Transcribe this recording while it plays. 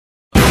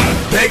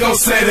They gon'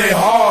 say they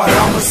hard,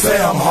 I'ma say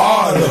I'm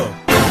harder.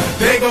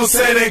 They gon'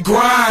 say they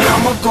grind,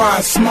 I'ma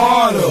grind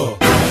smarter.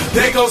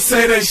 They gon'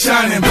 say they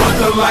shining, but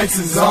the lights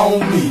is on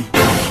me.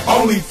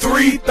 Only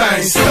three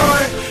things,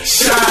 sun,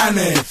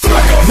 shining.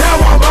 Now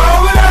I'm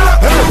ballin'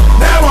 up,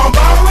 now I'm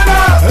ballin'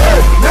 up,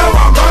 now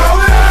I'm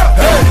ballin' up,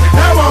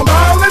 now I'm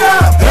ballin'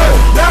 up,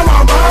 now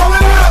I'm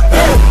ballin' up,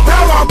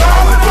 now I'm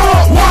ballin'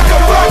 up. Walk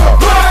up like a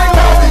flag,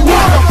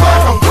 walk up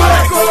like a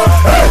flag.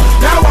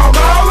 Now I'm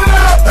ballin'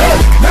 up,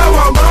 now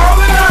I'm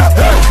ballin' up,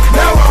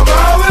 now I'm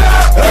ballin'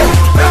 up,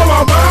 now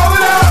I'm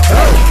ballin' up,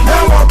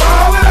 now I'm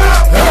ballin'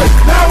 up,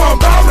 now I'm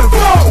ballin'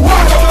 up.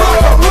 Walk up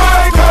like a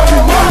flag,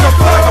 walk up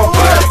like a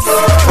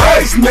flag.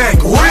 Face neck,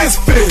 wrist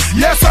fist,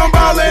 yes I'm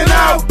ballin'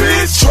 out,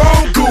 bitch.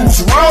 Strong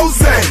goose,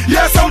 rose,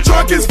 yes I'm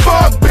drunk as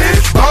fuck,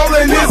 bitch.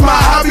 Ballin' is my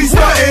hobby,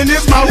 stuntin'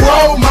 is my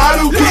role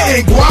model.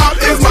 Getting guap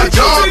is my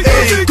job,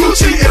 and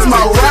Gucci is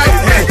my right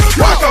hand.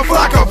 Walk up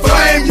like a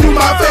flame, you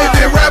my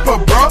favorite rapper,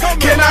 bro.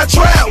 Can I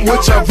trap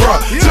with your bro?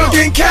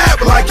 Jugging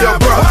cap like your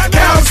bro.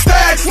 Count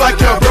stacks like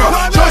your bro.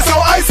 Joints so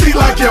icy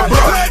like your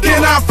bro.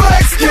 Can I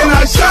flex? Can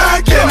I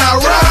shine? Can